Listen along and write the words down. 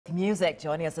music.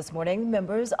 Joining us this morning,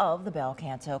 members of the Bel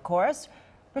Canto Chorus.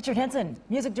 Richard Henson,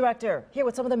 music director, here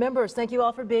with some of the members. Thank you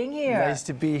all for being here. Nice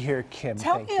to be here, Kim.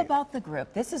 Tell me about the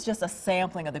group. This is just a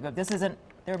sampling of the group. This isn't,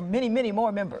 there are many, many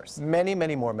more members. Many,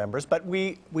 many more members, but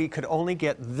we could only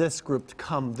get this group to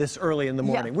come this early in the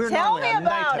morning. Yeah. Tell me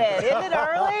about it. Isn't it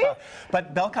early?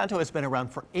 But Bel Canto has been around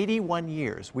for 81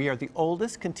 years. We are the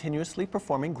oldest continuously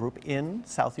performing group in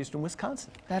southeastern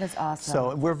Wisconsin. That is awesome.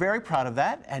 So we're very proud of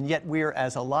that, and yet we're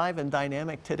as alive and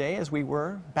dynamic today as we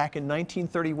were back in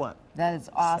 1931. That is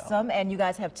awesome. So, and you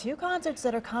guys have two concerts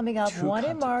that are coming up, one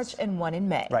in March and one in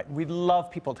May. Right. We'd love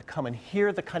people to come and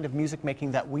hear the kind of music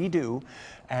making that we do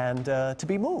and to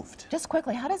be moved. Just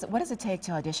quickly, what does it take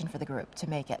to audition for the group, to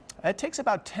make it? It takes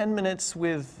about 10 minutes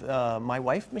with my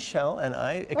wife, Michelle, and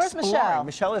I Where's Michelle?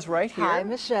 Michelle is right here. Hi,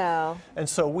 Michelle. And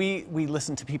so we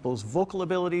listen to people's vocal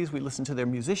abilities, we listen to their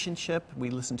musicianship, we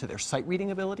listen to their sight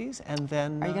reading abilities, and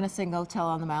then... Are you going to sing Go Tell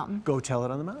It on the Mountain? Go Tell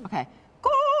It on the Mountain. Okay.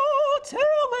 Go tell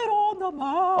it on the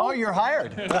mountain. Oh, you're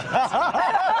hired. Okay,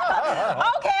 I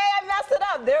messed it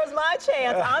up. There's my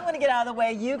chance. I'm going to get out of the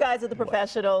way. You guys are the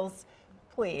professionals.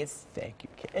 Please. Thank you,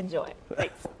 Kim. Enjoy.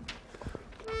 Thanks.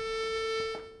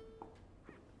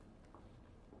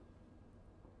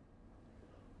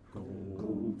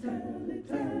 Go tell it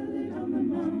on the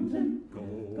mountain.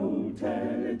 Go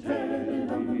tell it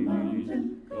on the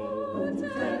mountain. Go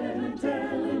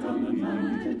tell it on the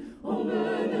mountain.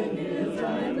 Over the hills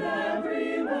and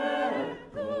everywhere.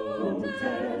 Go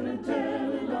tell it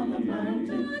on the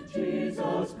mountain.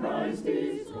 Jesus Christ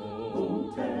is.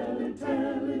 Go tell it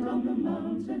on the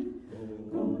mountain.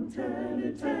 Go tell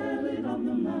it on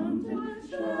the mountain.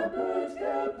 Shepherds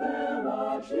kept there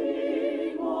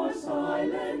watching, or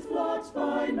silent flocks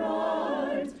by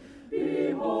night.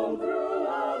 Behold,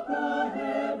 throughout the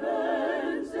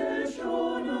heavens there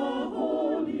shone a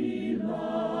holy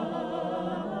light.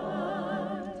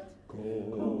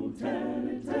 Go tell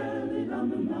it on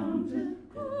the mountain.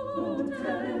 Go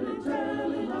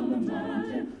tell it on the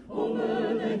mountain.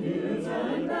 Over the hills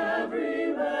and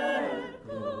everywhere.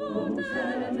 Go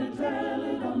tell it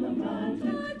on the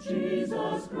mountain.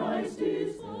 Jesus Christ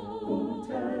is. Go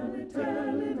tell it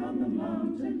on the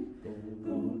mountain.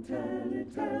 Go tell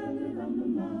it on the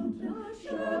mountain.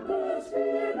 Shepherds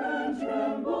feared and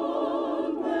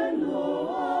trembled when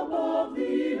low above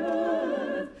the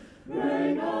earth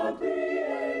rang out the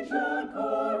ancient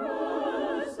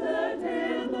chorus that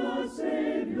hailed the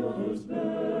Savior's birth.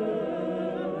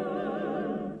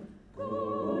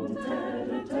 Go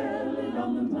tell it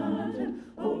on the mountain,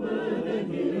 over the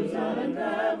hills and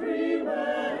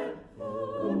everywhere.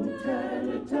 Go tell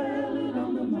it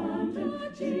on the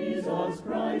mountain, Jesus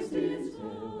Christ is.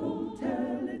 Go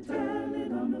tell it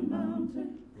on the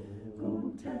mountain.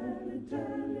 Go tell it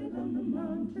on the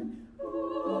mountain.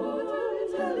 Go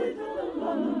tell it on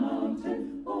the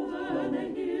mountain, over the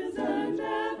hills and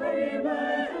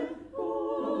everywhere.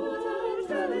 Go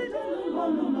tell it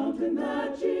on the mountain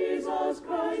that Jesus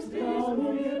Christ is.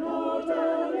 Go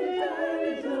tell it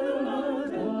on the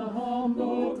mountain.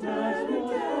 Go tell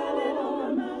it on the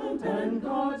mountain.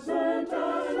 God sent us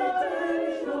on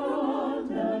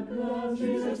the mountain.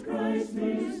 Jesus Christ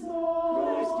is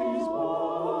born.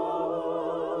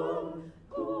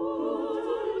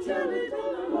 Go tell it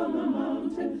on the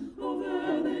mountain,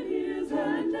 over the hills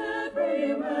and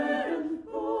everywhere.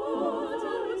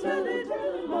 Go tell it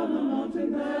on the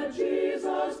mountain that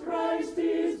Jesus Christ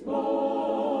is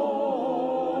born.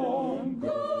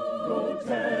 Go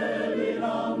tell it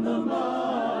on the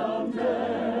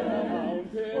mountain,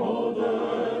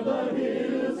 over the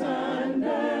hills and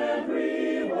everywhere.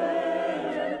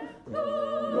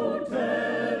 Go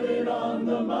tell it on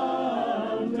the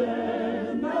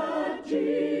mountain that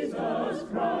Jesus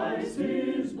Christ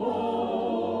is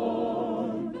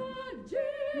born.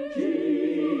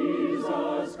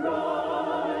 Jesus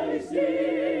Christ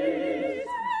is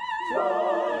born.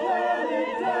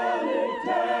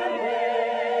 Tell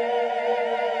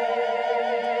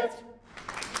it.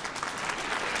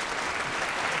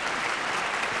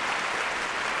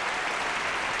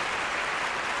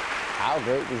 How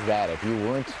great was that? If you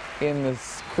weren't in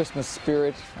this Christmas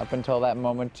spirit up until that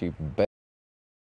moment, you bet.